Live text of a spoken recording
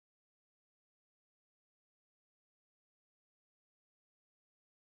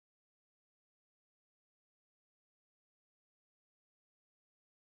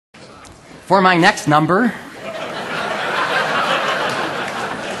For my next number, while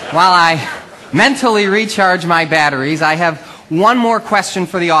I mentally recharge my batteries, I have one more question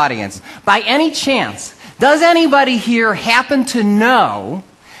for the audience. By any chance, does anybody here happen to know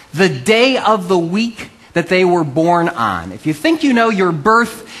the day of the week that they were born on? If you think you know your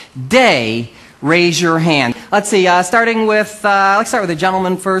birthday, raise your hand. Let's see, starting with, let's start with the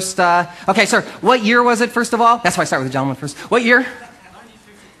gentleman first. Okay, sir, what year was it, first of all? That's why I start with the gentleman first. What year?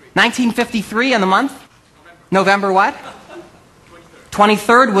 1953, and the month? November what?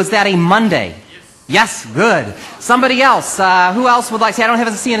 23rd. Was that a Monday? Yes, good. Somebody else, who else would like to say? I don't have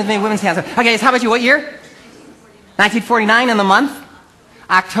to see any women's hands. Okay, so how about you? What year? 1949, and the month?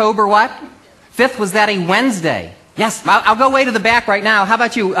 October what? 5th. Was that a Wednesday? Yes, I'll go way to the back right now. How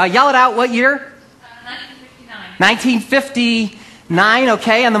about you? Yell it out. What year? 1959. 1959,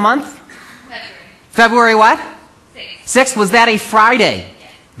 okay, and the month? February what? 6th. Was that a Friday?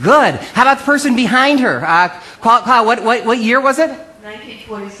 Good. How about the person behind her? What year was it?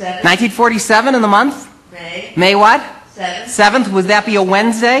 1947. 1947, and the month? May. May what? 7th. 7th. Would that be a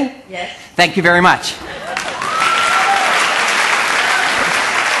Wednesday? Yes. Thank you very much.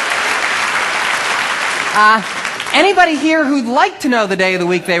 Anybody here who'd like to know the day of the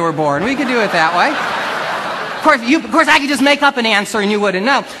week they were born? We could do it that way. Of course, I could just make up an answer and you wouldn't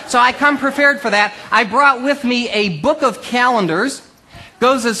know. So I come prepared for that. I brought with me a book of calendars.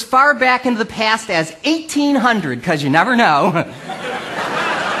 Goes as far back into the past as 1800, because you never know.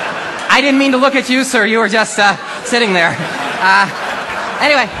 I didn't mean to look at you, sir. You were just sitting there.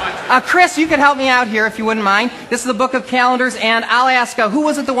 Anyway, Chris, you could help me out here if you wouldn't mind. This is the book of calendars, and I'll ask, who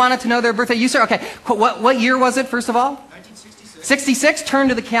was it that wanted to know their birthday? You, sir? Okay. What year was it, first of all? 1966. 66. Turn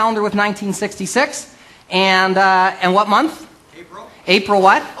to the calendar with 1966. And what month? April. April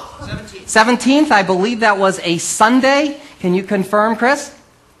what? 17th. 17th. I believe that was a Sunday. Can you confirm, Chris?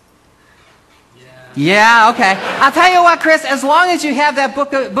 Yeah, okay. I'll tell you what, Chris, as long as you have that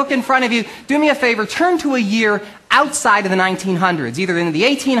book in front of you, do me a favor, turn to a year outside of the 1900s, either in the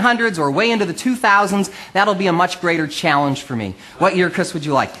 1800s or way into the 2000s. That'll be a much greater challenge for me. What year, Chris, would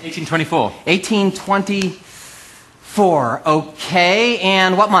you like? 1824. 1824, okay.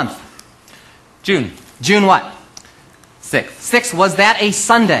 And what month? June. June what? 6th. 6th. Was that a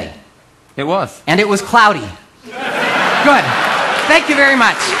Sunday? It was. And it was cloudy. Good. Thank you very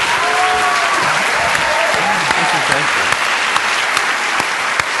much.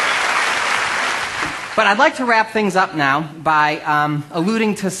 But I'd like to wrap things up now by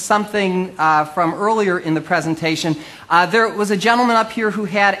alluding to something from earlier in the presentation. There was a gentleman up here who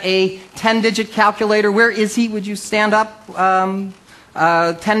had a 10-digit calculator. Where is he? Would you stand up?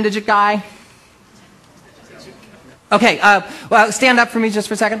 10-digit guy? Okay, well, stand up for me just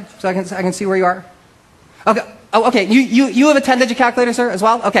for a second so I can see where you are. Okay. Oh, okay. You have a 10-digit calculator, sir, as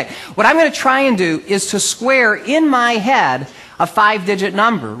well? Okay. What I'm going to try and do is to square in my head a 5-digit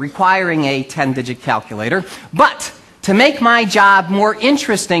number requiring a 10-digit calculator. But to make my job more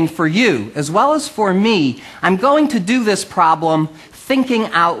interesting for you as well as for me, I'm going to do this problem thinking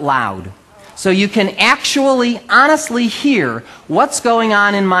out loud. So you can actually honestly hear what's going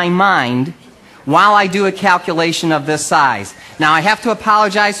on in my mind while I do a calculation of this size. Now, I have to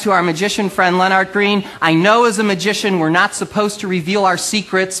apologize to our magician friend Leonard Green. I know as a magician we're not supposed to reveal our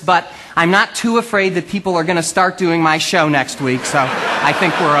secrets, but I'm not too afraid that people are going to start doing my show next week, so I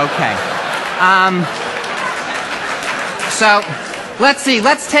think we're okay. So let's see.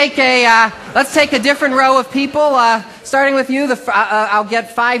 Let's take a different row of people. Starting with you, I'll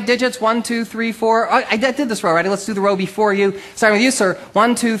get 5 digits. 1, 2, 3, 4. Oh, I did this row already. Let's do the row before you. Starting with you, sir.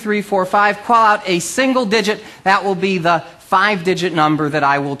 1, 2, 3, 4, 5. Call out a single digit. That will be the 5-digit number that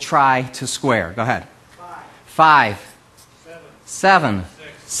I will try to square. Go ahead. 5. 7.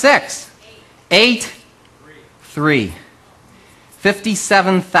 6. 8. 3.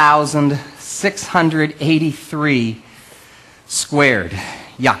 57,683 squared.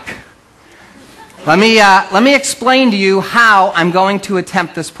 Yuck. Let me explain to you how I'm going to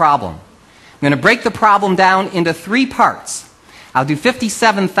attempt this problem. I'm going to break the problem down into 3 parts. I'll do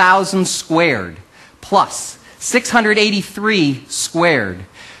 57,000 squared plus 683 squared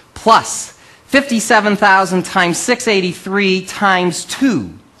plus 57,000 times 683 times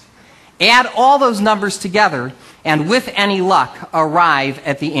 2. Add all those numbers together and with any luck arrive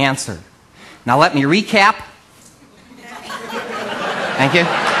at the answer. Now let me recap. Thank you.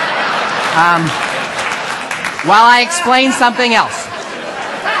 While I explain something else.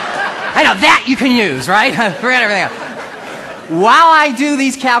 I know, that you can use, right? Forget everything else. while I do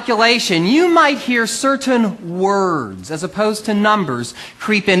these calculations, you might hear certain words, as opposed to numbers,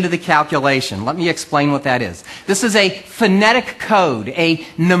 creep into the calculation. Let me explain what that is. This is a phonetic code, a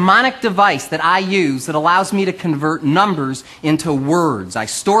mnemonic device that I use that allows me to convert numbers into words. I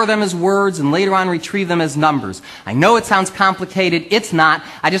store them as words and later on retrieve them as numbers. I know it sounds complicated. It's not.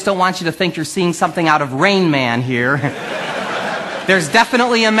 I just don't want you to think you're seeing something out of Rain Man here. There's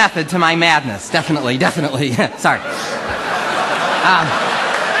definitely a method to my madness. Definitely, definitely. Sorry.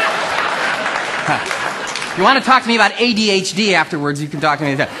 If you want to talk to me about ADHD afterwards, you can talk to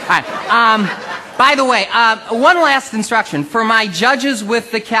me. All right. By the way, one last instruction. For my judges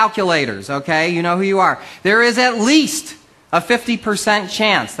with the calculators, okay, you know who you are. There is at least a 50%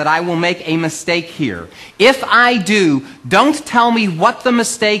 chance that I will make a mistake here. If I do, don't tell me what the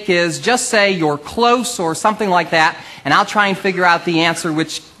mistake is. Just say you're close or something like that, and I'll try and figure out the answer,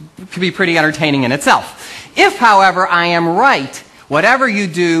 which could be pretty entertaining in itself. If, however, I am right, whatever you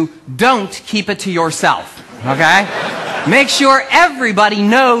do, don't keep it to yourself, okay? Make sure everybody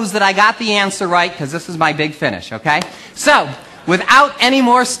knows that I got the answer right, because this is my big finish, okay? So, without any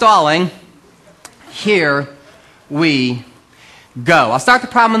more stalling, here we go. I'll start the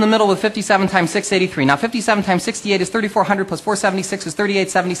problem in the middle with 57 times 683. Now 57 times 68 is 3400 plus 476 is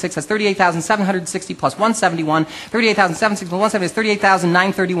 3876. That's 38,760 plus 171. 38,760 plus 170 is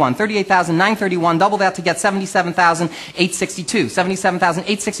 38,931. 38,931, double that to get 77,862.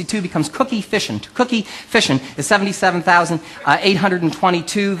 77,862 becomes cookie fission. Cookie fission is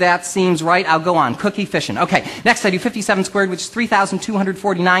 77,822. That seems right. I'll go on. Cookie fission. Okay, next I do 57 squared, which is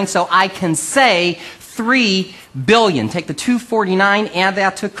 3,249. So I can say 3 billion. Take the 249, add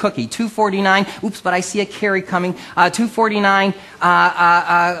that to cookie. 249, oops, but I see a carry coming. 249,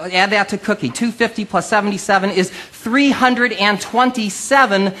 add that to cookie. 250 plus 77 is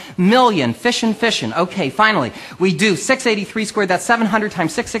 327 million. Fission, fission. Okay, finally, we do 683 squared. That's 700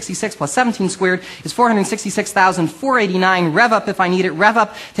 times 666 plus 17 squared is 466,489. Rev up if I need it. Rev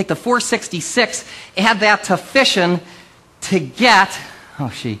up. Take the 466, add that to fission to get,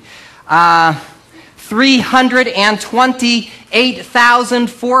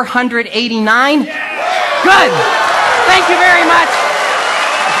 328,489. Good. Thank you very much.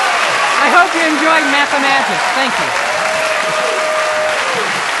 I hope you enjoyed Mathemagician. Thank you.